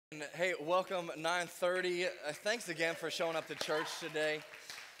welcome 9:30. Thanks again for showing up to church today.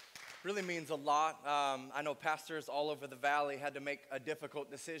 Really means a lot. I know pastors all over the valley had to make a difficult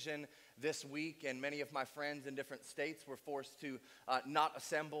decision this week, and many of my friends in different states were forced to not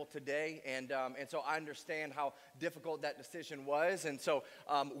assemble today, and so I understand how difficult that decision was, and so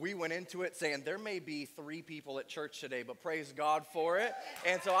we went into it saying there may be 3 people at church today, but praise God for it,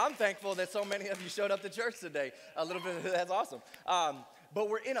 and so I'm thankful that so many of you showed up to church today. A little bit, that's awesome. But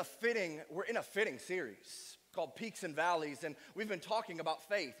we're in a fitting series called Peaks and Valleys, and we've been talking about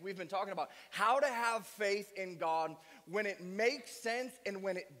faith. We've been talking about how to have faith in God when it makes sense and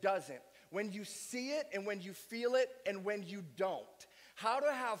when it doesn't, when you see it and when you feel it and when you don't. How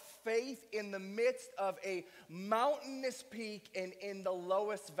to have faith in the midst of a mountainous peak and in the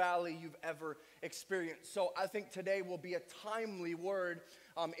lowest valley you've ever experienced. So I think today will be a timely word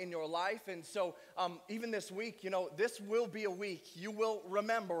in your life. And so even this week, this will be a week you will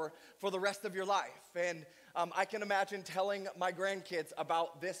remember for the rest of your life. And I can imagine telling my grandkids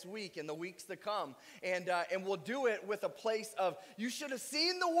about this week and the weeks to come. And we'll do it with a place of, you should have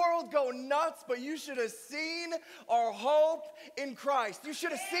seen the world go nuts, but you should have seen our hope in Christ. You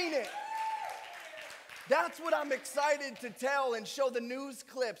should have seen it. That's what I'm excited to tell and show the news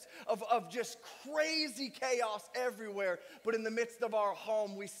clips of just crazy chaos everywhere. But in the midst of our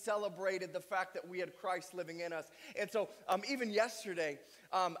home, we celebrated the fact that we had Christ living in us. And so even yesterday,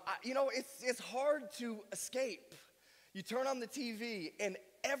 it's hard to escape. You turn on the TV and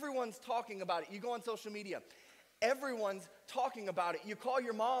everyone's talking about it. You go on social media. Everyone's talking about it. You call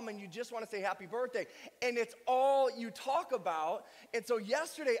your mom and you just want to say happy birthday, and it's all you talk about. And so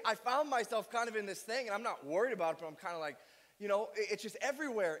yesterday I found myself kind of in this thing, and I'm not worried about it, but I'm kind of like, it's just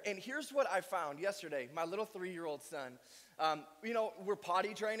everywhere. And here's what I found yesterday. My little 3-year-old son, we're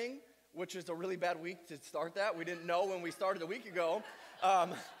potty training, which is a really bad week to start that. We didn't know when we started a week ago.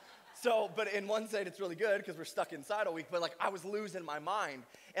 But in one side, it's really good because we're stuck inside a week. But I was losing my mind.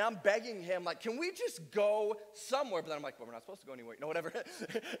 And I'm begging him, can we just go somewhere? But then I'm like, well, we're not supposed to go anywhere. Whatever.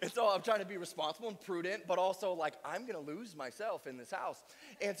 And so I'm trying to be responsible and prudent, but also I'm going to lose myself in this house.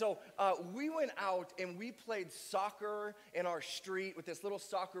 And so we went out and we played soccer in our street with this little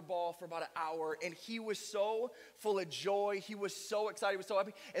soccer ball for about an hour. And he was so full of joy. He was so excited. He was so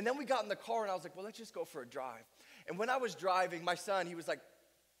happy. And then we got in the car and I was like, well, let's just go for a drive. And when I was driving, my son, he was like,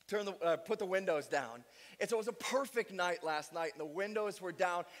 put the windows down. And so it was a perfect night last night, and the windows were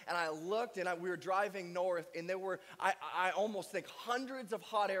down, and I looked, and we were driving north, and there were, I almost think, hundreds of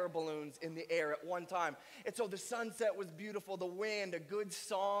hot air balloons in the air at one time. And so the sunset was beautiful, the wind, a good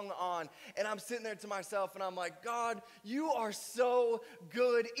song on, and I'm sitting there to myself, and I'm like, God, you are so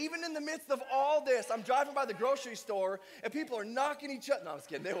good. Even in the midst of all this, I'm driving by the grocery store, and people are knocking each other. No, I'm just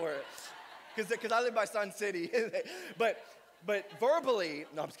kidding. They were, because I live by Sun City. But verbally,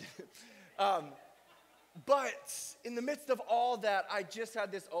 no, I'm just kidding. But in the midst of all that, I just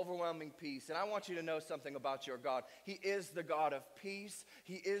had this overwhelming peace. And I want you to know something about your God. He is the God of peace.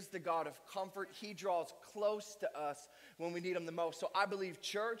 He is the God of comfort. He draws close to us when we need him the most. So I believe,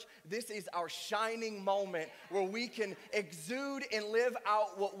 church, this is our shining moment where we can exude and live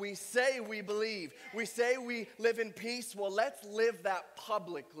out what we say we believe. We say we live in peace. Well, let's live that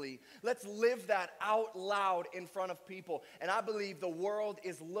publicly. Let's live that out loud in front of people. And I believe the world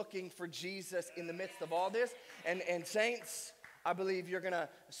is looking for Jesus in the midst of all this. And saints, I believe you're going to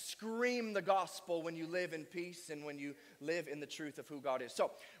scream the gospel when you live in peace and when you live in the truth of who God is.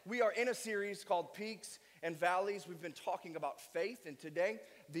 So we are in a series called Peaks and Valleys. We've been talking about faith, and today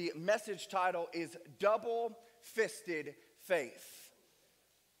the message title is Double-Fisted Faith.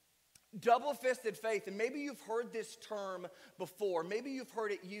 Double-fisted faith, and maybe you've heard this term before. Maybe you've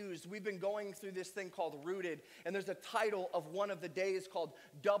heard it used. We've been going through this thing called Rooted, and there's a title of one of the days called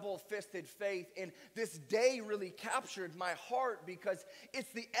Double-Fisted Faith, and this day really captured my heart because it's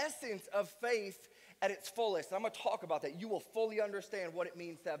the essence of faith at its fullest. And I'm going to talk about that. You will fully understand what it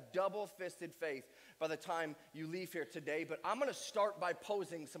means to have double-fisted faith by the time you leave here today, but I'm going to start by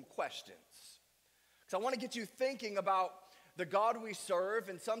posing some questions because I want to get you thinking about the God we serve,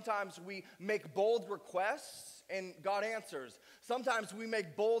 and sometimes we make bold requests and God answers. Sometimes we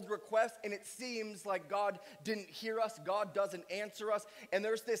make bold requests and it seems like God didn't hear us, God doesn't answer us, and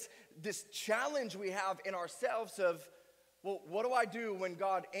there's this challenge we have in ourselves of, well, what do I do when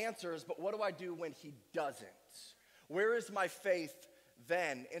God answers, but what do I do when he doesn't? Where is my faith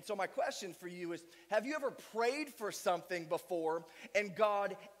then? And so my question for you is, have you ever prayed for something before and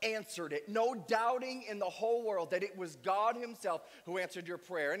God answered it? No doubting in the whole world that it was God himself who answered your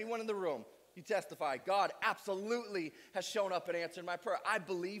prayer. Anyone in the room? You testify, God absolutely has shown up and answered my prayer. I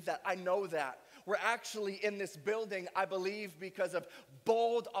believe that. I know that. We're actually in this building, I believe, because of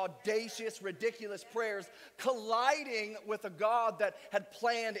bold, audacious, ridiculous prayers colliding with a God that had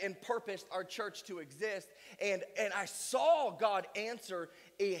planned and purposed our church to exist. And I saw God answer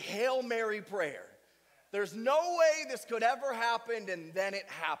a Hail Mary prayer. There's no way this could ever happen, and then it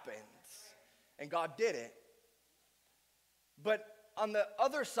happens. And God did it. But on the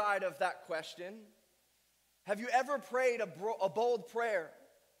other side of that question, have you ever prayed a bold prayer?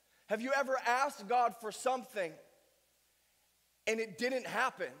 Have you ever asked God for something and it didn't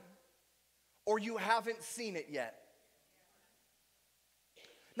happen, or you haven't seen it yet?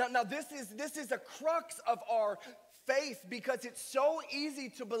 Now this is a crux of our faith, because it's so easy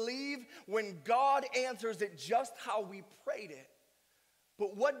to believe when God answers it just how we prayed it.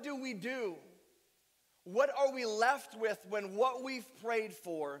 But what do we do? What are we left with when what we've prayed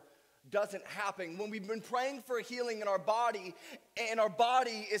for doesn't happen? When we've been praying for healing in our body and our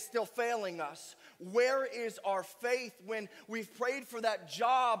body is still failing us? Where is our faith when we've prayed for that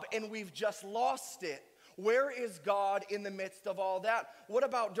job and we've just lost it? Where is God in the midst of all that? What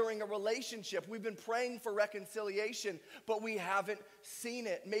about during a relationship? We've been praying for reconciliation, but we haven't seen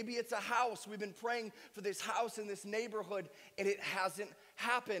it. Maybe it's a house. We've been praying for this house in this neighborhood, and it hasn't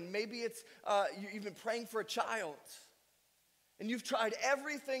happened. Maybe it's you've been praying for a child, and you've tried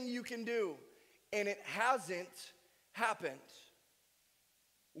everything you can do, and it hasn't happened.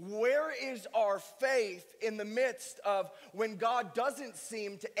 Where is our faith in the midst of when God doesn't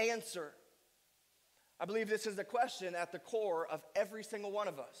seem to answer? I believe this is a question at the core of every single one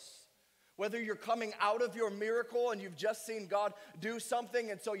of us. Whether you're coming out of your miracle and you've just seen God do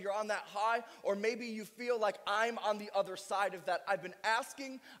something and so you're on that high, or maybe you feel like I'm on the other side of that. I've been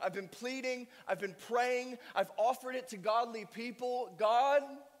asking, I've been pleading, I've been praying, I've offered it to godly people. God,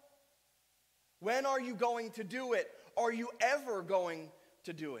 when are you going to do it? Are you ever going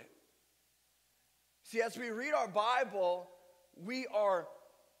to do it? See, as we read our Bible, we are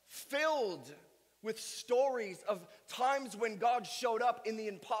filled with stories of times when God showed up in the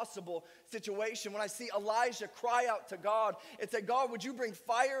impossible situation. When I see Elijah cry out to God and say, God, would you bring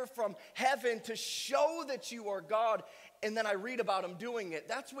fire from heaven to show that you are God? And then I read about him doing it.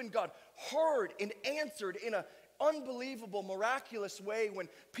 That's when God heard and answered in an unbelievable, miraculous way, when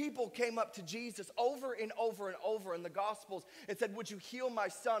people came up to Jesus over and over and over in the Gospels and said, would you heal my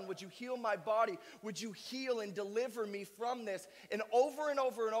son? Would you heal my body? Would you heal and deliver me from this? And over and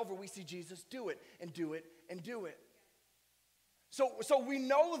over, we see Jesus do it and do it and do it. So we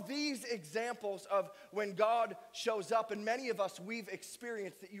know these examples of when God shows up, and many of us, we've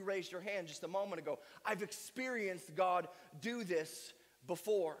experienced that. You raised your hand just a moment ago. I've experienced God do this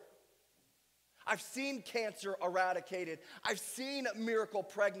before. I've seen cancer eradicated. I've seen miracle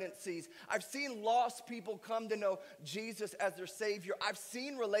pregnancies. I've seen lost people come to know Jesus as their Savior. I've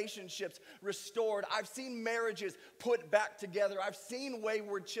seen relationships restored. I've seen marriages put back together. I've seen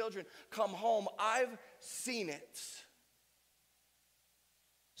wayward children come home. I've seen it.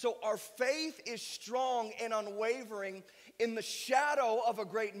 So our faith is strong and unwavering in the shadow of a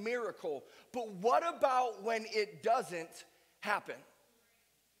great miracle. But what about when it doesn't happen?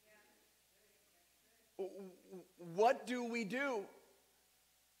 What do we do?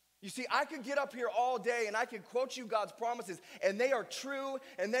 You see, I could get up here all day and I could quote you God's promises, and they are true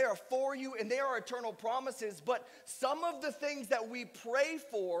and they are for you and they are eternal promises, but some of the things that we pray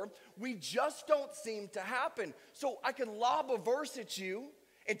for, we just don't seem to happen. So I can lob a verse at you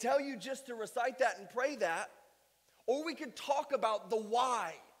and tell you just to recite that and pray that, or we could talk about the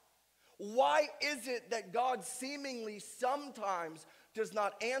why. Why is it that God seemingly sometimes does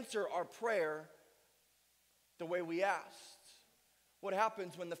not answer our prayer the way we asked? What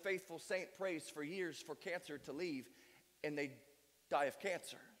happens when the faithful saint prays for years for cancer to leave and they die of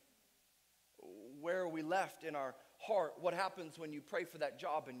cancer? Where are we left in our heart? What happens when you pray for that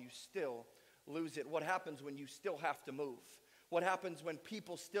job and you still lose it? What happens when you still have to move? What happens when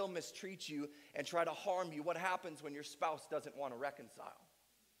people still mistreat you and try to harm you? What happens when your spouse doesn't want to reconcile?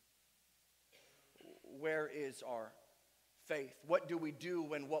 Where is our faith? What do we do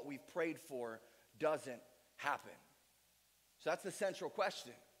when what we've prayed for doesn't happen? So that's the central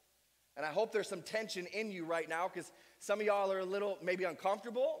question. And I hope there's some tension in you right now, because some of y'all are a little maybe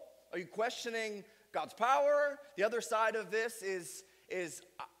uncomfortable. Are you questioning God's power? The other side of this is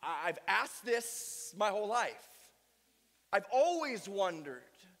I've asked this my whole life. I've always wondered.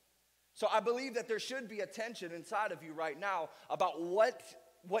 So I believe that there should be a tension inside of you right now about what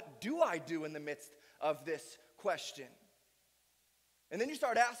do I do in the midst of this question? And then you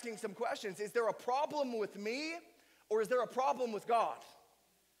start asking some questions. Is there a problem with me, or is there a problem with God?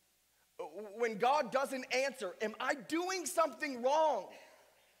 When God doesn't answer, am I doing something wrong?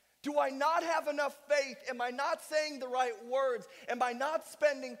 Do I not have enough faith? Am I not saying the right words? Am I not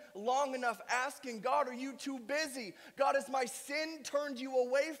spending long enough asking God, are you too busy? God, has my sin turned you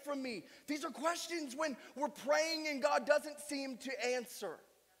away from me? These are questions when we're praying and God doesn't seem to answer.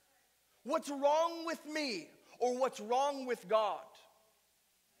 What's wrong with me or what's wrong with God?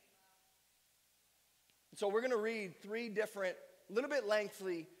 So we're going to read 3 different, little bit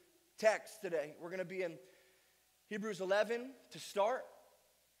lengthy texts today. We're going to be in Hebrews 11 to start.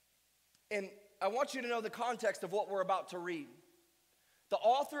 And I want you to know the context of what we're about to read. The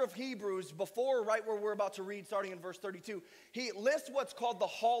author of Hebrews, before right where we're about to read, starting in verse 32, he lists what's called the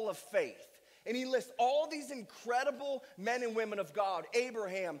Hall of Faith. And he lists all these incredible men and women of God,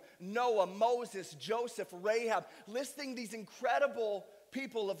 Abraham, Noah, Moses, Joseph, Rahab, listing these incredible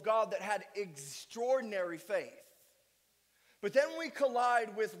people of God that had extraordinary faith. But then we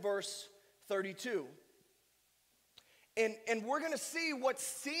collide with verse 32. And we're going to see what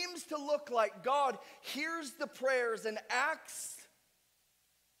seems to look like God hears the prayers and acts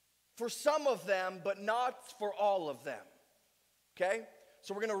for some of them, but not for all of them. Okay?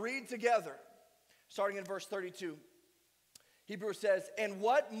 So we're going to read together, starting in verse 32. Hebrews says, and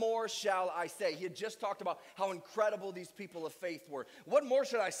what more shall I say? He had just talked about how incredible these people of faith were. What more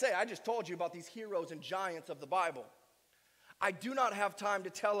should I say? I just told you about these heroes and giants of the Bible. I do not have time to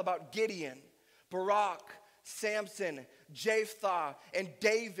tell about Gideon, Barak, Samson, Jephthah, and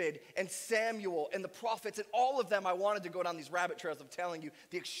David, and Samuel, and the prophets, and all of them. I wanted to go down these rabbit trails of telling you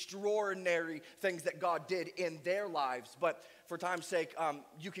the extraordinary things that God did in their lives. But for time's sake,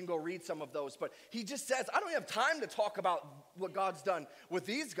 you can go read some of those. But he just says, I don't have time to talk about what God's done with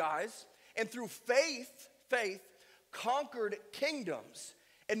these guys. And through faith conquered kingdoms,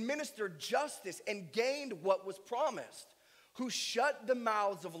 administered justice, and gained what was promised, who shut the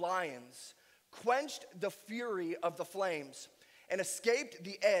mouths of lions, quenched the fury of the flames, and escaped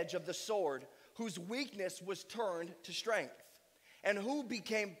the edge of the sword, whose weakness was turned to strength, and who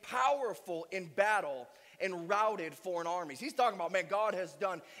became powerful in battle and routed foreign armies. He's talking about, man, God has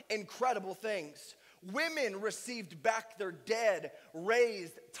done incredible things. Women received back their dead,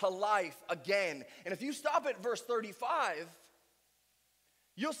 raised to life again. And if you stop at verse 35,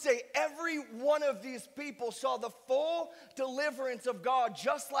 you'll say every one of these people saw the full deliverance of God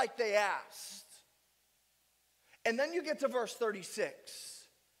just like they asked. And then you get to verse 36,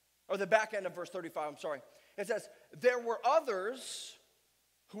 or the back end of verse 35, I'm sorry. It says, there were others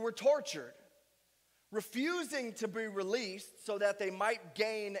who were tortured, refusing to be released so that they might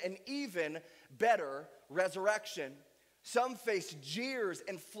gain an even better resurrection. Some faced jeers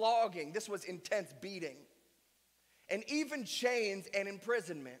and flogging. This was intense beating. And even chains and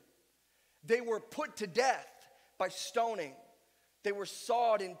imprisonment. They were put to death by stoning. They were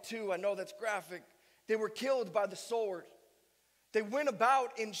sawed in two. I know that's graphic. They were killed by the sword. They went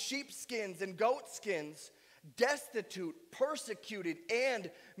about in sheepskins and goatskins, destitute, persecuted,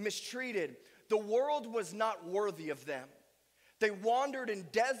 and mistreated. The world was not worthy of them. They wandered in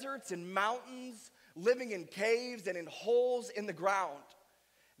deserts and mountains, living in caves and in holes in the ground.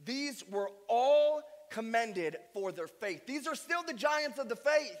 These were all commended for their faith. These are still the giants of the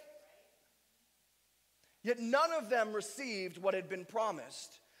faith. Yet none of them received what had been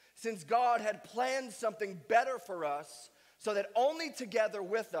promised, since God had planned something better for us, so that only together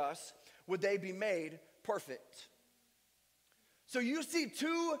with us would they be made perfect. So you see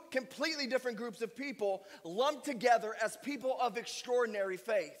 2 completely different groups of people lumped together as people of extraordinary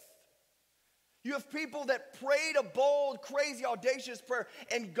faith. You have people that prayed a bold, crazy, audacious prayer,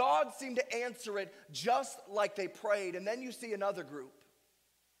 and God seemed to answer it just like they prayed. And then you see another group.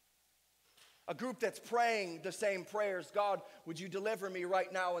 A group that's praying the same prayers. God, would you deliver me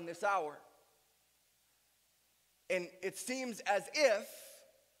right now in this hour? And it seems as if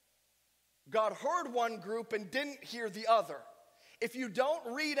God heard one group and didn't hear the other. If you don't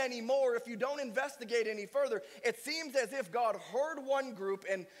read any more, if you don't investigate any further, it seems as if God heard one group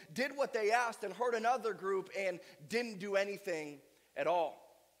and did what they asked, and heard another group and didn't do anything at all.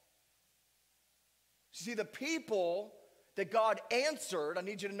 See, the people that God answered, I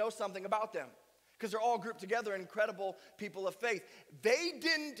need you to know something about them, because they're all grouped together, incredible people of faith. They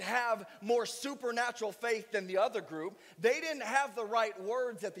didn't have more supernatural faith than the other group. They didn't have the right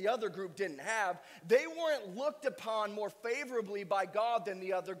words that the other group didn't have. They weren't looked upon more favorably by God than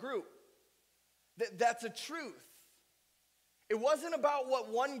the other group. That's a truth. It wasn't about what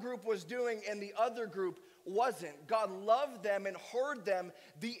one group was doing and the other group wasn't. God loved them and heard them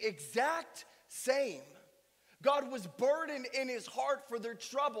the exact same. God was burdened in his heart for their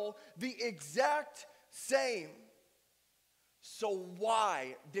trouble the exact same. So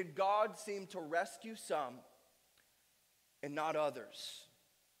why did God seem to rescue some and not others?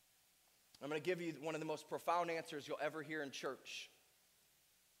 I'm going to give you one of the most profound answers you'll ever hear in church.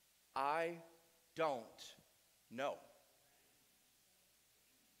 I don't know.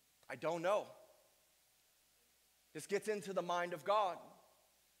 I don't know. This gets into the mind of God.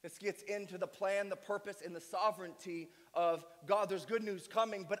 This gets into the plan, the purpose, and the sovereignty of God. There's good news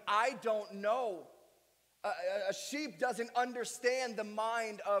coming, but I don't know. A sheep doesn't understand the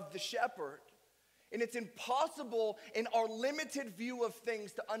mind of the shepherd. And it's impossible in our limited view of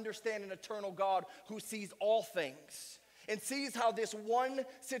things to understand an eternal God who sees all things and sees how this one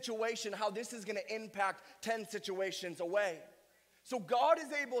situation, how this is going to impact 10 situations away. So God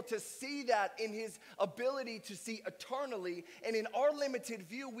is able to see that in his ability to see eternally, and in our limited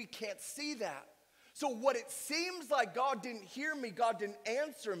view, we can't see that. So what it seems like God didn't hear me, God didn't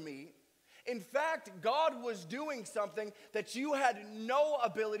answer me, in fact, God was doing something that you had no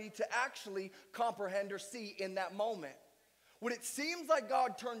ability to actually comprehend or see in that moment. What it seems like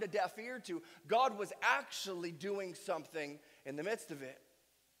God turned a deaf ear to, God was actually doing something in the midst of it.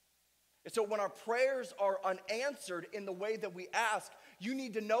 And so when our prayers are unanswered in the way that we ask, you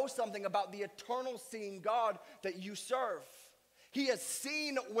need to know something about the eternal seeing God that you serve. He has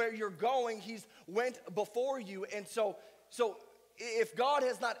seen where you're going. He's went before you. And so if God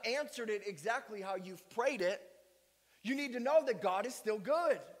has not answered it exactly how you've prayed it, you need to know that God is still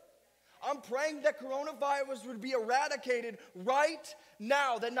good. I'm praying that coronavirus would be eradicated right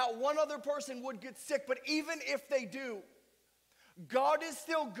now, that not one other person would get sick. But even if they do, God is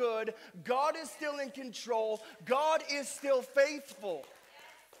still good. God is still in control. God is still faithful.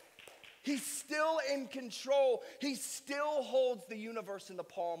 He's still in control. He still holds the universe in the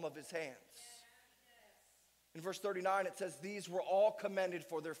palm of his hands. In verse 39, it says, these were all commended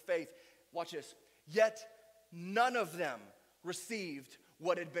for their faith. Watch this. Yet none of them received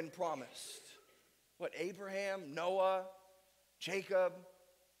what had been promised. What, Abraham, Noah, Jacob,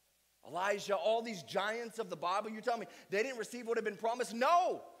 Elijah, all these giants of the Bible, you tell me they didn't receive what had been promised?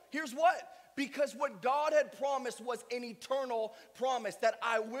 No. Here's what. Because what God had promised was an eternal promise, that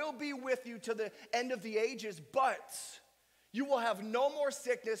I will be with you to the end of the ages, but you will have no more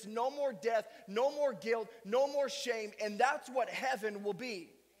sickness, no more death, no more guilt, no more shame, and that's what heaven will be.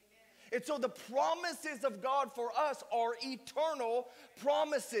 Amen. And so the promises of God for us are eternal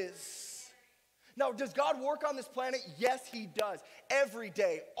promises. Now, does God work on this planet? Yes, he does. Every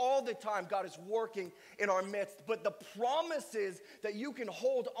day, all the time, God is working in our midst. But the promises that you can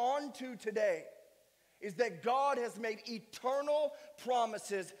hold on to today is that God has made eternal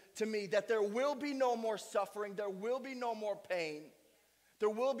promises to me, that there will be no more suffering, there will be no more pain, there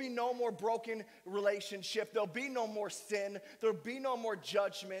will be no more broken relationship, there'll be no more sin, there'll be no more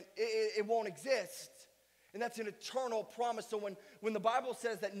judgment. It won't exist. And that's an eternal promise. So when the Bible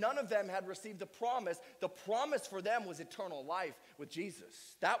says that none of them had received the promise for them was eternal life with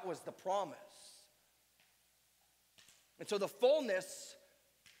Jesus. That was the promise. And so the fullness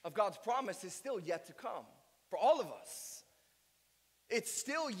of God's promise is still yet to come for all of us. It's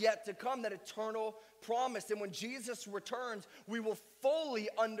still yet to come, that eternal promise. And when Jesus returns, we will fully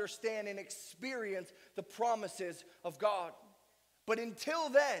understand and experience the promises of God. But until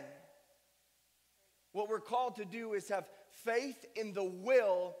then, what we're called to do is have faith in the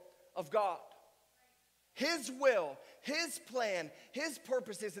will of God. His will, his plan, his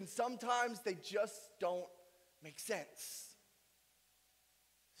purposes, and sometimes they just don't make sense.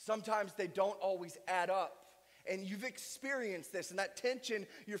 Sometimes they don't always add up. And you've experienced this, and that tension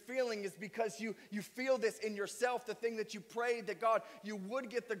you're feeling is because you feel this in yourself, the thing that you prayed that God, you would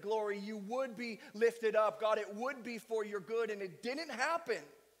get the glory, you would be lifted up, God, it would be for your good, and it didn't happen.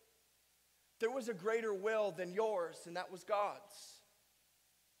 There was a greater will than yours, and that was God's.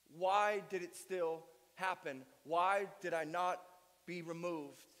 Why did it still happen? Why did I not be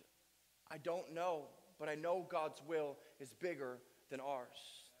removed? I don't know, but I know God's will is bigger than ours.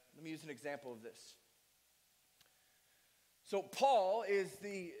 Let me use an example of this. So Paul is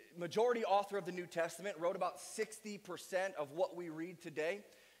the majority author of the New Testament, wrote about 60% of what we read today.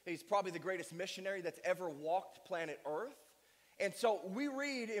 He's probably the greatest missionary that's ever walked planet Earth. And so we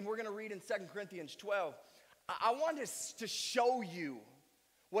read, and we're going to read in 2 Corinthians 12. I want to show you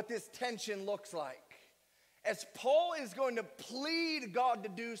what this tension looks like. As Paul is going to plead God to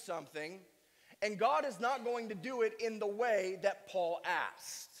do something, and God is not going to do it in the way that Paul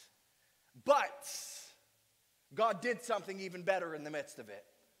asked. But God did something even better in the midst of it,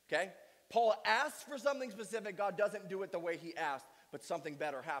 okay? Paul asked for something specific. God doesn't do it the way he asked, but something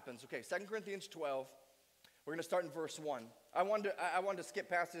better happens. Okay, 2 Corinthians 12. We're going to start in verse 1. I wanted to skip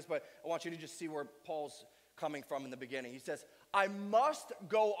past this, but I want you to just see where Paul's coming from in the beginning. He says, I must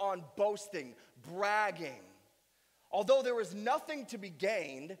go on boasting, bragging. Although there is nothing to be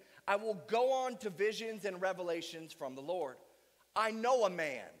gained, I will go on to visions and revelations from the Lord. I know a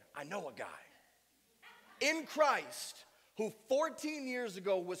man, I know a guy in Christ who 14 years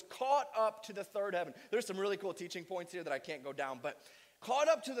ago was caught up to the third heaven. There's some really cool teaching points here that I can't go down, but caught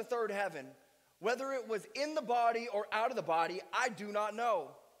up to the third heaven, whether it was in the body or out of the body, I do not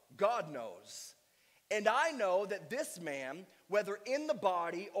know. God knows. And I know that this man, whether in the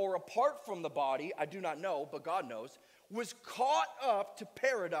body or apart from the body, I do not know, but God knows, was caught up to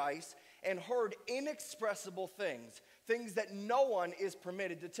paradise and heard inexpressible things, things that no one is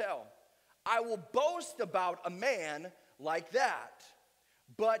permitted to tell. I will boast about a man like that,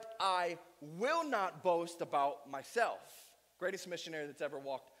 but I will not boast about myself, greatest missionary that's ever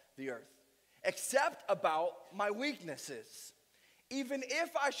walked the earth, except about my weaknesses. Even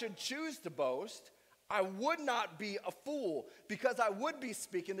if I should choose to boast, I would not be a fool, because I would be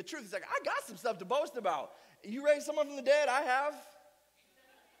speaking the truth. It's like, I got some stuff to boast about. You raised someone from the dead? I have.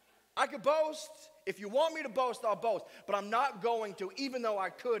 I could boast. If you want me to boast, I'll boast. But I'm not going to, even though I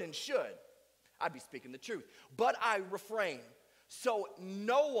could and should. I'd be speaking the truth. But I refrain, so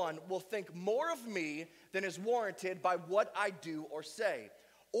no one will think more of me than is warranted by what I do or say,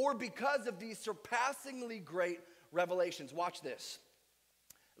 or because of these surpassingly great revelations. Watch this.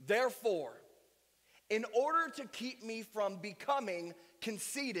 Therefore, in order to keep me from becoming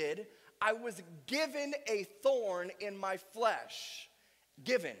conceited, I was given a thorn in my flesh.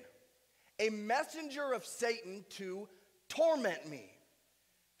 Given. A messenger of Satan to torment me.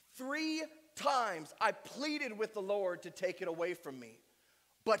 3 times I pleaded with the Lord to take it away from me.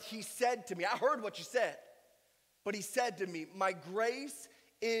 But he said to me, I heard what you said, but he said to me, my grace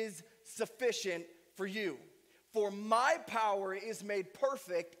is sufficient for you, for my power is made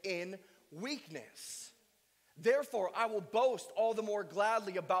perfect in weakness. Therefore, I will boast all the more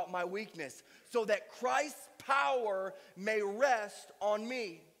gladly about my weakness, so that Christ's power may rest on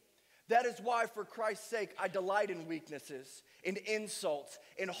me. That is why, for Christ's sake, I delight in weaknesses, in insults,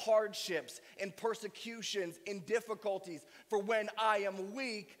 in hardships, in persecutions, in difficulties. For when I am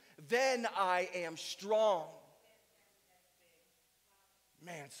weak, then I am strong.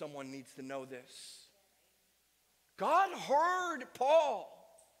 Man, someone needs to know this. God heard Paul,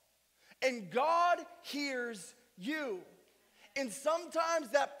 and God hears you. And sometimes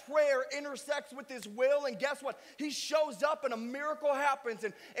that prayer intersects with his will, and guess what? He shows up and a miracle happens,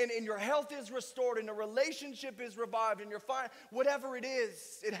 and your health is restored, and a relationship is revived, and you're fine. Whatever it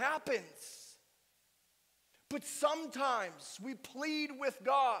is, it happens. But sometimes we plead with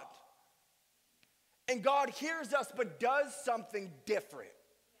God, and God hears us but does something different.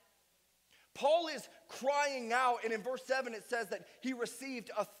 Paul is crying out, and in verse 7 it says that he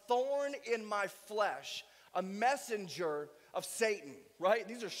received a thorn in my flesh, a messenger of Satan, right?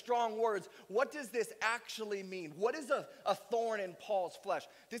 These are strong words. What does this actually mean? What is a thorn in Paul's flesh?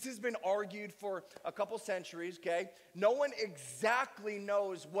 This has been argued for a couple centuries, okay? No one exactly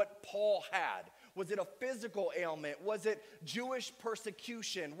knows what Paul had. Was it a physical ailment? Was it Jewish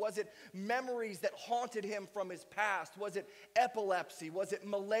persecution? Was it memories that haunted him from his past? Was it epilepsy? Was it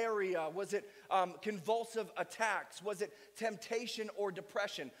malaria? Was it convulsive attacks? Was it temptation or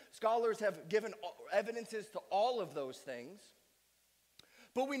depression? Scholars have given evidences to all of those things.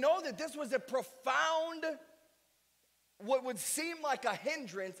 But we know that this was a profound, what would seem like a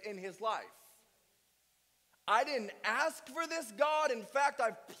hindrance in his life. I didn't ask for this, God. In fact,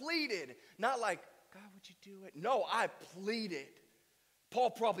 I've pleaded. Not like, God, would you do it? No, I pleaded.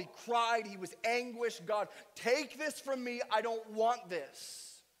 Paul probably cried. He was anguished. God, take this from me. I don't want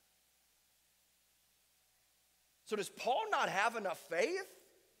this. So does Paul not have enough faith?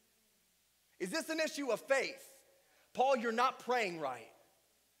 Is this an issue of faith? Paul, you're not praying right.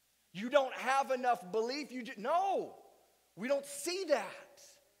 You don't have enough belief. No, we don't see that.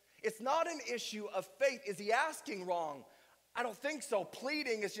 It's not an issue of faith. Is he asking wrong? I don't think so.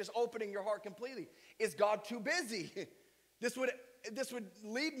 Pleading is just opening your heart completely. Is God too busy? This would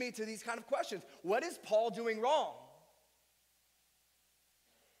lead me to these kind of questions. What is Paul doing wrong?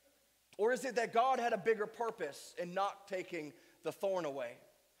 Or is it that God had a bigger purpose in not taking the thorn away?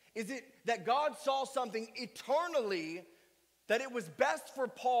 Is it that God saw something eternally, that it was best for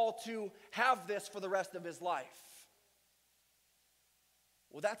Paul to have this for the rest of his life?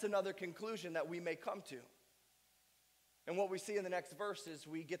 Well, that's another conclusion that we may come to. And what we see in the next verse is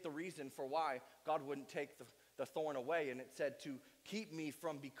we get the reason for why God wouldn't take the thorn away. And it said to keep me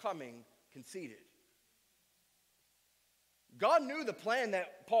from becoming conceited. God knew the plan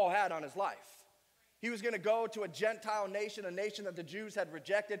that Paul had on his life. He was going to go to a Gentile nation, a nation that the Jews had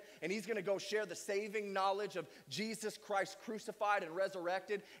rejected, and he's going to go share the saving knowledge of Jesus Christ crucified and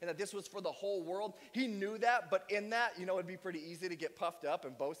resurrected, and that this was for the whole world. He knew that, but in that, it'd be pretty easy to get puffed up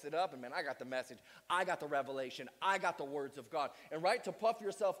and boasted up, and man, I got the message, I got the revelation, I got the words of God. And right, to puff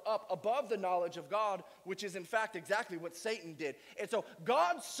yourself up above the knowledge of God, which is in fact exactly what Satan did. And so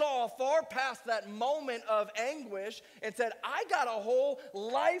God saw far past that moment of anguish and said, I got a whole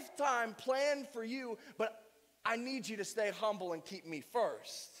lifetime planned for you, but I need you to stay humble and keep me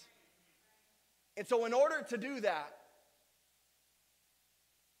first. And so in order to do that,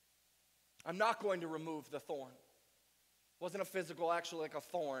 I'm not going to remove the thorn. It wasn't a physical, actually like a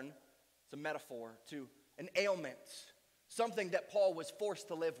thorn. It's a metaphor to an ailment, something that Paul was forced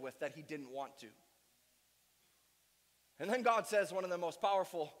to live with that he didn't want to. And then God says one of the most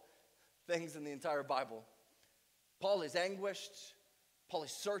powerful things in the entire Bible. Paul is anguished. Paul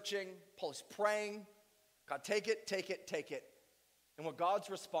is searching. Paul is praying. God, take it, take it, take it. And what God's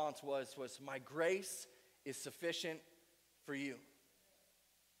response was my grace is sufficient for you.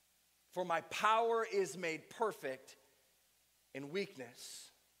 For my power is made perfect in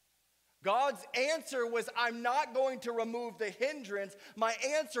weakness. God's answer was, I'm not going to remove the hindrance. My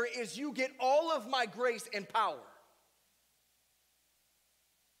answer is, you get all of my grace and power.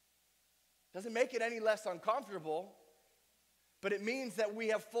 Doesn't make it any less uncomfortable, but it means that we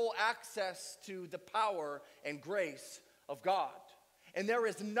have full access to the power and grace of God. And there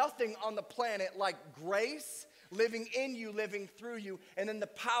is nothing on the planet like grace living in you, living through you, and then the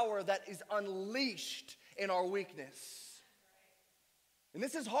power that is unleashed in our weakness. And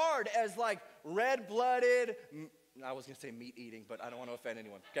this is hard as like red-blooded, I was going to say meat eating, but I don't want to offend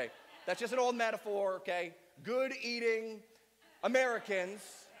anyone. Okay, that's just an old metaphor, okay? Good eating Americans.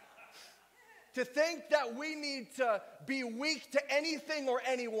 To think that we need to be weak to anything or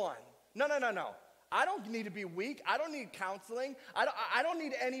anyone. No. I don't need to be weak. I don't need counseling. I don't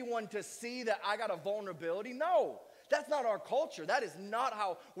need anyone to see that I got a vulnerability. No, that's not our culture. That is not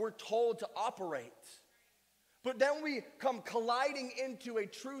how we're told to operate. But then we come colliding into a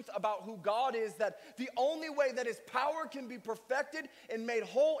truth about who God is, that the only way that his power can be perfected and made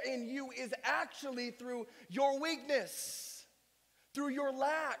whole in you is actually through your weakness, through your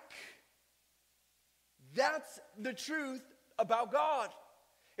lack. That's the truth about God.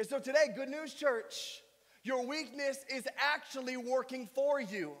 And so today, good news, church, your weakness is actually working for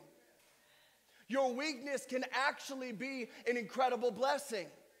you. Your weakness can actually be an incredible blessing,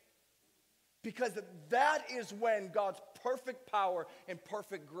 because that is when God's perfect power and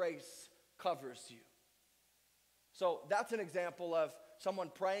perfect grace covers you. So that's an example of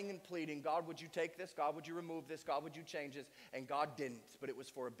someone praying and pleading, God, would you take this? God, would you remove this? God, would you change this? And God didn't, but it was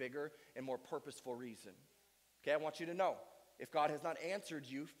for a bigger and more purposeful reason. Okay, I want you to know, if God has not answered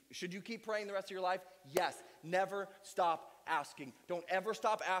you, should you keep praying the rest of your life? Yes. Never stop asking. Don't ever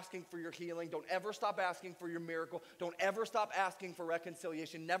stop asking for your healing. Don't ever stop asking for your miracle. Don't ever stop asking for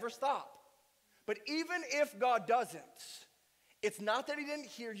reconciliation. Never stop. But even if God doesn't, it's not that he didn't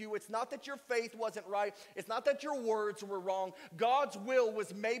hear you. It's not that your faith wasn't right. It's not that your words were wrong. God's will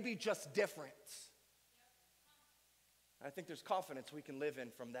was maybe just different. I think there's confidence we can live in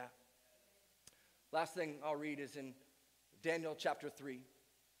from that. Last thing I'll read is in Daniel chapter 3.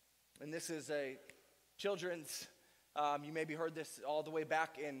 And this is a children's, you maybe heard this all the way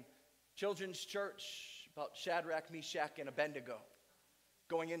back in children's church about Shadrach, Meshach, and Abednego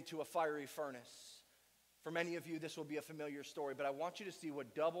going into a fiery furnace. For many of you, this will be a familiar story, but I want you to see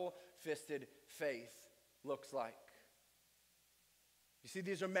what double-fisted faith looks like. You see,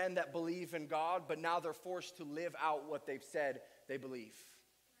 these are men that believe in God, but now they're forced to live out what they've said they believe.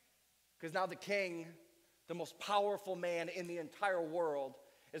 Because now the king, the most powerful man in the entire world,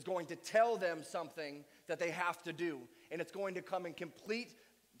 is going to tell them something that they have to do. And it's going to come in complete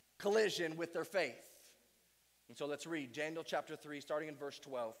collision with their faith. And so let's read Daniel chapter 3, starting in verse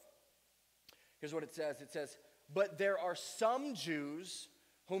 12. Here's what it says. It says, but there are some Jews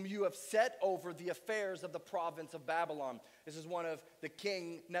whom you have set over the affairs of the province of Babylon. This is one of the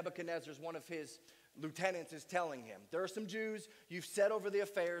king Nebuchadnezzar's, one of his lieutenants is telling him. There are some Jews you've set over the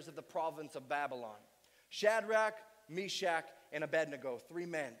affairs of the province of Babylon. Shadrach, Meshach, and Abednego, 3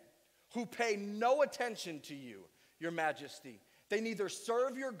 men, who pay no attention to you, your majesty. They neither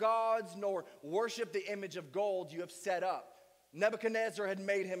serve your gods nor worship the image of gold you have set up. Nebuchadnezzar had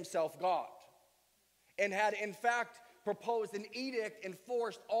made himself God and had in fact proposed an edict and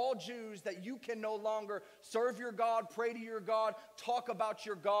forced all Jews that you can no longer serve your God, pray to your God, talk about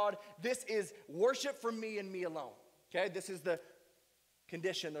your God. This is worship for me and me alone. Okay, this is the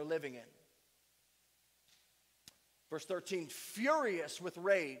condition they're living in. Verse 13, furious with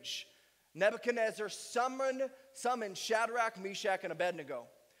rage, Nebuchadnezzar summoned Shadrach, Meshach, and Abednego.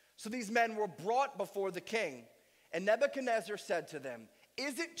 So these men were brought before the king. And Nebuchadnezzar said to them,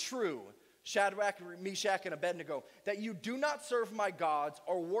 "Is it true, Shadrach, Meshach, and Abednego, that you do not serve my gods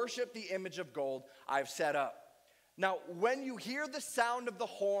or worship the image of gold I have set up? Now, when you hear the sound of the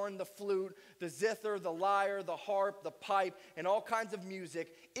horn, the flute, the zither, the lyre, the harp, the pipe, and all kinds of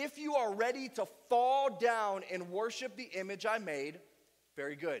music, if you are ready to fall down and worship the image I made,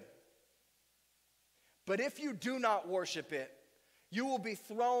 very good. But if you do not worship it, you will be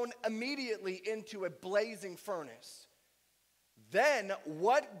thrown immediately into a blazing furnace. Then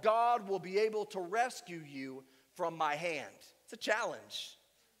what God will be able to rescue you from my hand?" It's a challenge.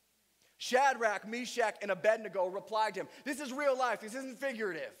 Shadrach, Meshach, and Abednego replied to him. This is real life. This isn't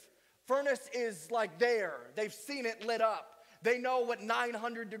figurative. Furnace is like there. They've seen it lit up. They know what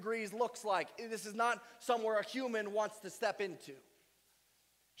 900 degrees looks like. This is not somewhere a human wants to step into.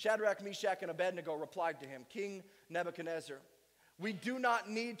 Shadrach, Meshach, and Abednego replied to him, "King Nebuchadnezzar, we do not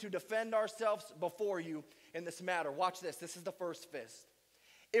need to defend ourselves before you in this matter." Watch this. This is the first fist.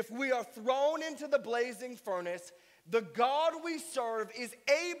 "If we are thrown into the blazing furnace, the God we serve is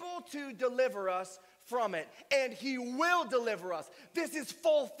able to deliver us from it, and he will deliver us." This is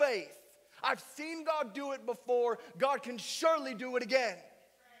full faith. I've seen God do it before. God can surely do it again.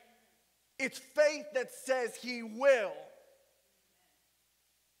 It's faith that says he will.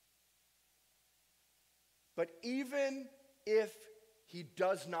 But even if he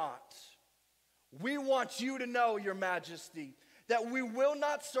does not, we want you to know, Your Majesty, that we will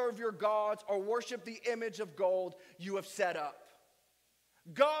not serve your gods or worship the image of gold you have set up.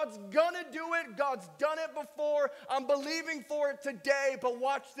 God's gonna do it. God's done it before. I'm believing for it today, but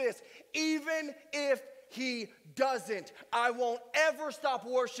watch this. Even if he doesn't, I won't ever stop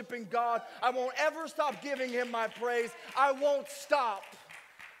worshiping God. I won't ever stop giving him my praise. I won't stop.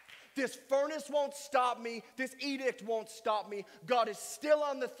 This furnace won't stop me. This edict won't stop me. God is still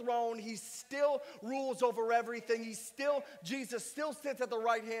on the throne. He still rules over everything. Jesus still sits at the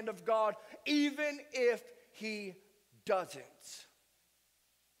right hand of God, even if he doesn't.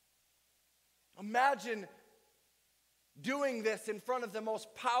 Imagine doing this in front of the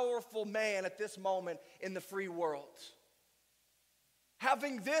most powerful man at this moment in the free world.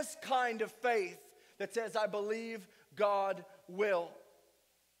 Having this kind of faith that says, I believe God will.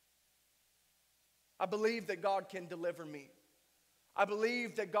 I believe that God can deliver me. I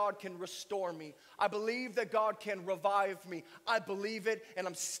believe that God can restore me. I believe that God can revive me. I believe it, and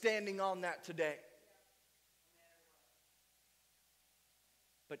I'm standing on that today.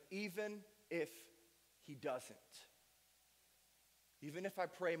 But even if he doesn't, even if I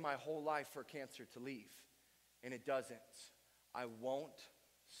pray my whole life for cancer to leave, and it doesn't, I won't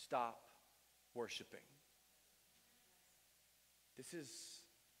stop worshiping. This is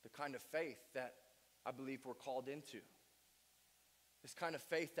the kind of faith that I believe we're called into. This kind of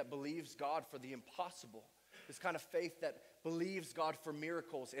faith that believes God for the impossible. This kind of faith that believes God for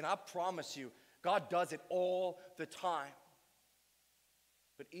miracles. And I promise you, God does it all the time.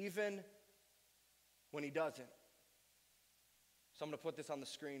 But even when he doesn't. So I'm going to put this on the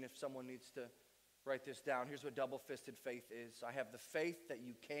screen if someone needs to write this down. Here's what double-fisted faith is. I have the faith that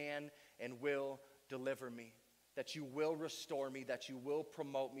you can and will deliver me, that you will restore me, that you will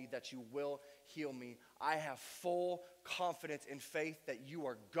promote me, that you will heal me. I have full confidence and faith that you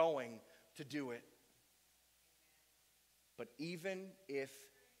are going to do it. But even if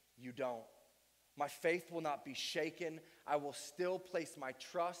you don't, my faith will not be shaken. I will still place my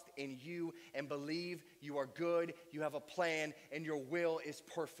trust in you and believe you are good, you have a plan, and your will is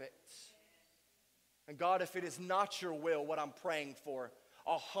perfect. And God, if it is not your will, what I'm praying for,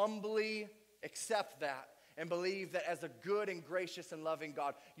 I'll humbly accept that and believe that as a good and gracious and loving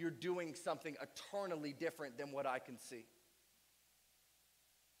God, you're doing something eternally different than what I can see.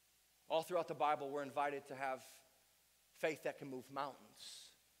 All throughout the Bible, we're invited to have faith that can move mountains.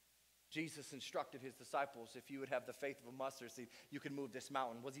 Jesus instructed his disciples, if you would have the faith of a mustard seed, you can move this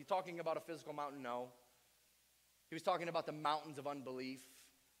mountain. Was he talking about a physical mountain? No. He was talking about the mountains of unbelief,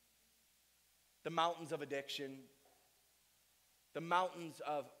 the mountains of addiction, the mountains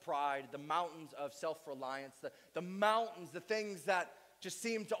of pride, the mountains of self-reliance, the mountains, the things that just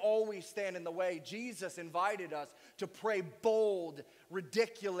seem to always stand in the way. Jesus invited us to pray bold,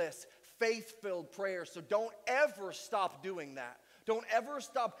 ridiculous, faith-filled prayers. So don't ever stop doing that. Don't ever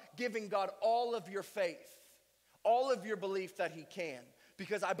stop giving God all of your faith, all of your belief that he can.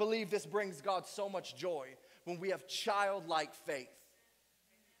 Because I believe this brings God so much joy when we have childlike faith.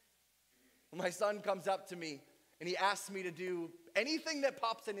 When my son comes up to me and he asks me to do anything that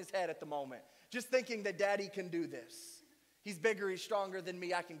pops in his head at the moment, just thinking that daddy can do this. He's bigger, he's stronger than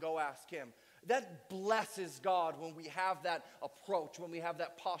me, I can go ask him. That blesses God when we have that approach, when we have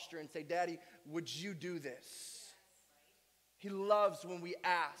that posture and say, Daddy, would you do this? He loves when we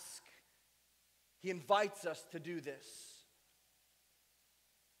ask. He invites us to do this.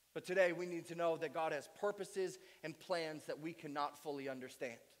 But today we need to know that God has purposes and plans that we cannot fully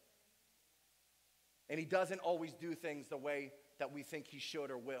understand. And he doesn't always do things the way that we think he should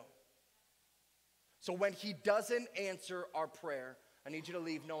or will. So when he doesn't answer our prayer, I need you to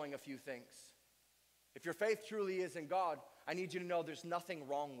leave knowing a few things. If your faith truly is in God, I need you to know there's nothing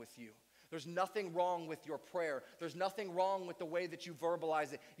wrong with you. There's nothing wrong with your prayer. There's nothing wrong with the way that you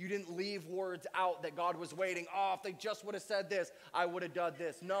verbalize it. You didn't leave words out that God was waiting. Oh, if they just would have said this, I would have done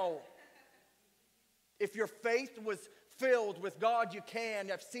this. No. If your faith was filled with God, you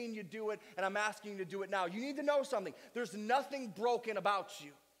can. I've seen you do it, and I'm asking you to do it now. You need to know something. There's nothing broken about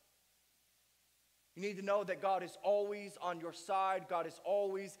you. You need to know that God is always on your side. God is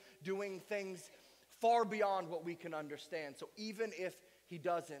always doing things far beyond what we can understand. So even if he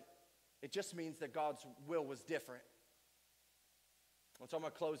doesn't, it just means that God's will was different. And so I'm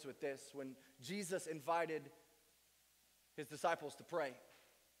going to close with this. When Jesus invited his disciples to pray,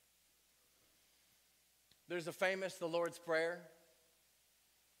 there's a famous, the Lord's Prayer.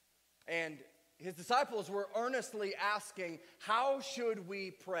 And his disciples were earnestly asking, how should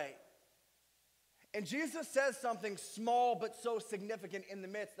we pray? And Jesus says something small but so significant in the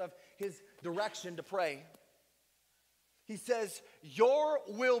midst of his direction to pray. He says, your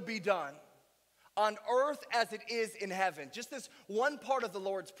will be done on earth as it is in heaven. Just this one part of the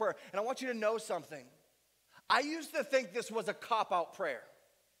Lord's Prayer. And I want you to know something. I used to think this was a cop-out prayer.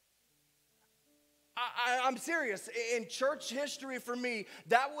 I'm serious. In church history for me,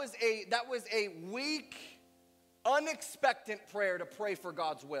 that was a weak, unexpected prayer to pray for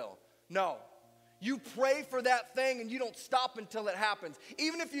God's will. No. You pray for that thing and you don't stop until it happens.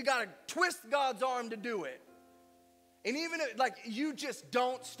 Even if you got to twist God's arm to do it. And even if, you just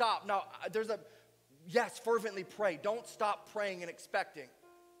don't stop. Now, yes, fervently pray. Don't stop praying and expecting.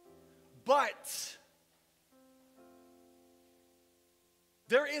 But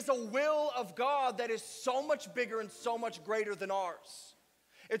there is a will of God that is so much bigger and so much greater than ours.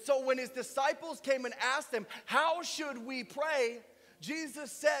 And so when his disciples came and asked him, how should we pray?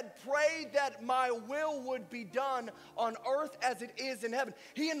 Jesus said, pray that my will would be done on earth as it is in heaven.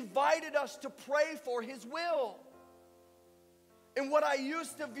 He invited us to pray for his will. And what I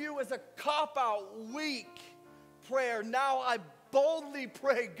used to view as a cop-out, weak prayer, now I boldly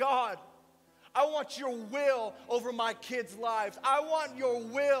pray, God, I want your will over my kids' lives. I want your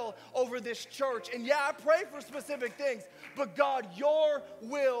will over this church. And yeah, I pray for specific things, but God, your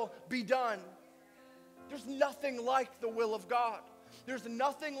will be done. There's nothing like the will of God. There's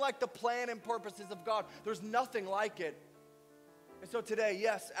nothing like the plan and purposes of God. There's nothing like it. And so today,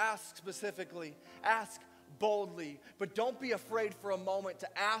 yes, ask specifically, ask boldly, but don't be afraid for a moment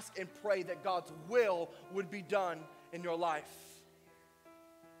to ask and pray that God's will would be done in your life.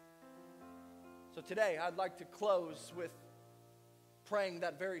 So today, I'd like to close with praying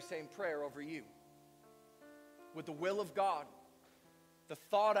that very same prayer over you. With the will of God, the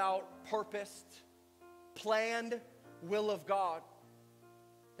thought out, purposed, planned will of God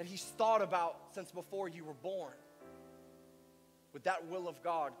that he's thought about since before you were born. Would that will of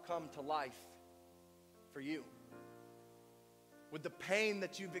God come to life for you? Would the pain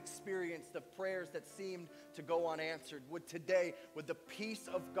that you've experienced, the prayers that seemed to go unanswered, would the peace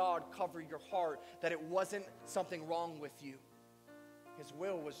of God cover your heart that it wasn't something wrong with you? His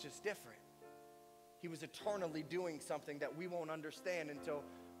will was just different. He was eternally doing something that we won't understand until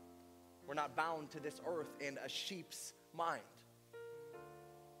we're not bound to this earth in a sheep's mind.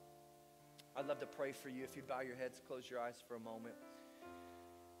 I'd love to pray for you. If you bow your heads, close your eyes for a moment.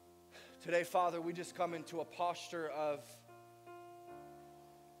 Today, Father, we just come into a posture of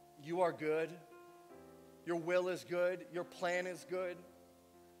you are good. Your will is good. Your plan is good.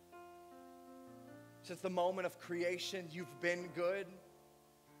 Since the moment of creation, you've been good.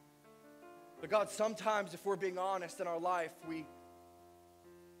 But God, sometimes if we're being honest in our life,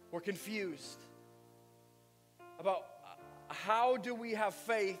 we're confused about how do we have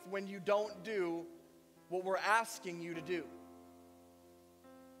faith when you don't do what we're asking you to do.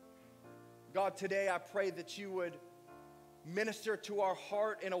 God, today I pray that you would minister to our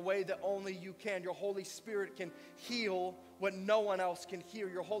heart in a way that only you can. Your Holy Spirit can heal what no one else can heal.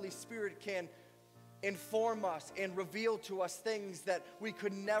 Your Holy Spirit can inform us and reveal to us things that we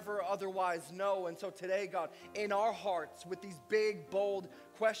could never otherwise know. And so today, God, in our hearts with these big, bold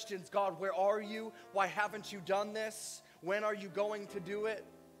questions, God, where are you? Why haven't you done this? When are you going to do it?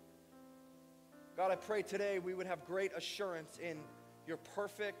 God, I pray today we would have great assurance in your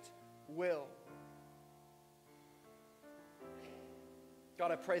perfect will.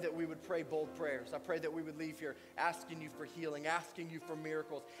 God, I pray that we would pray bold prayers. I pray that we would leave here asking you for healing, asking you for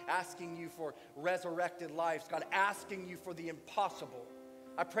miracles, asking you for resurrected lives. God, asking you for the impossible.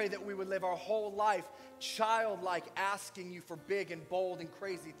 I pray that we would live our whole life childlike, asking you for big and bold and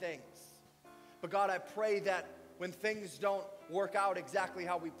crazy things. But God, I pray that when things don't work out exactly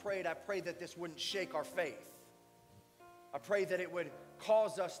how we prayed, I pray that this wouldn't shake our faith. I pray that it would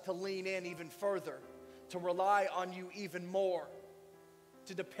cause us to lean in even further, to rely on you even more,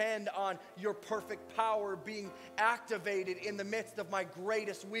 to depend on your perfect power being activated in the midst of my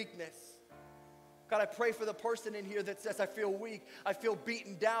greatest weakness. God, I pray for the person in here that says, I feel weak, I feel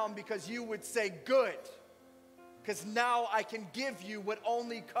beaten down, because you would say, good. Because now I can give you what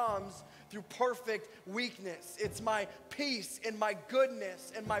only comes through perfect weakness. It's my peace and my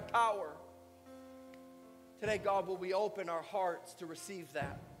goodness and my power. Today, God, will we open our hearts to receive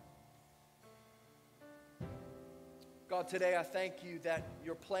that? God, today I thank you that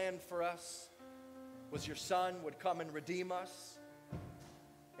your plan for us was your Son would come and redeem us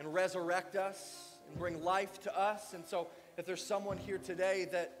and resurrect us and bring life to us. And so if there's someone here today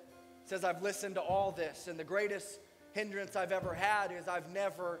that says, I've listened to all this, and the greatest hindrance I've ever had is I've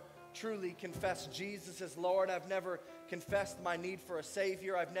never truly confessed Jesus as Lord. I've never confessed my need for a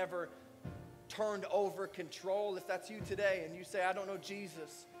Savior. I've never turned over control. If that's you today and you say, I don't know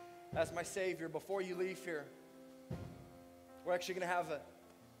Jesus as my Savior, before you leave here, we're actually going to have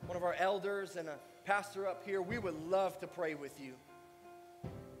one of our elders and a pastor up here. We would love to pray with you.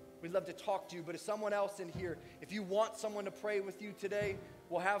 We'd love to talk to you. But if someone else in here, if you want someone to pray with you today,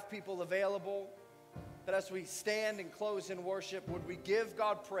 we'll have people available. But as we stand and close in worship, would we give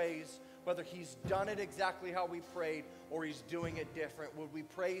God praise, whether he's done it exactly how we prayed or he's doing it different? Would we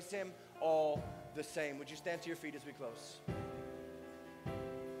praise him all the same? Would you stand to your feet as we close?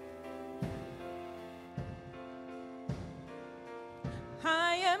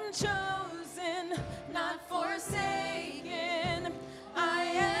 I am chosen, not forsaken. I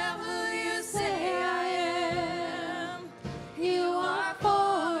am who you say I am. You are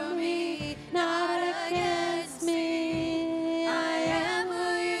for me, not against me. I am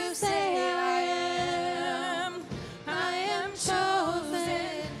who you say I am. I am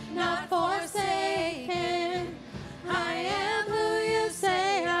chosen, not forsaken. I am who you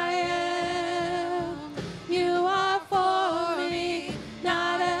say I am. You are for me,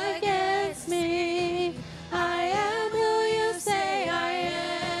 not against me. I am who you say I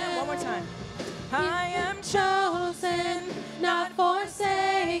am. One more time. I am chosen, not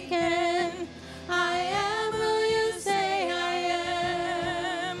forsaken. I am who you say I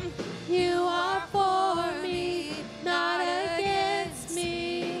am. You are for me, not against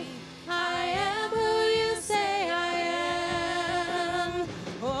me. I am who you say I am.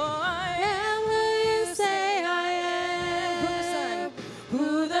 Oh, I am who you say I am.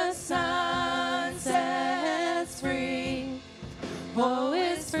 Who the Son sets free, oh,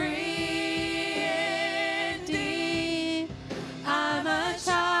 is free indeed. I'm a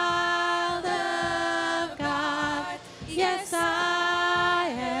child of God, yes I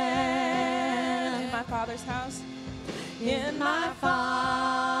am. In my Father's house, in my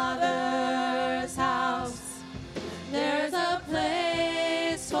Father's house, there's a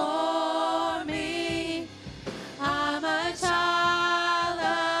place for me. I'm a child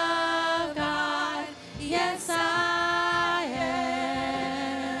of God, yes I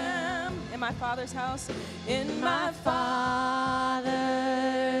am. In my Father's house, in my Father's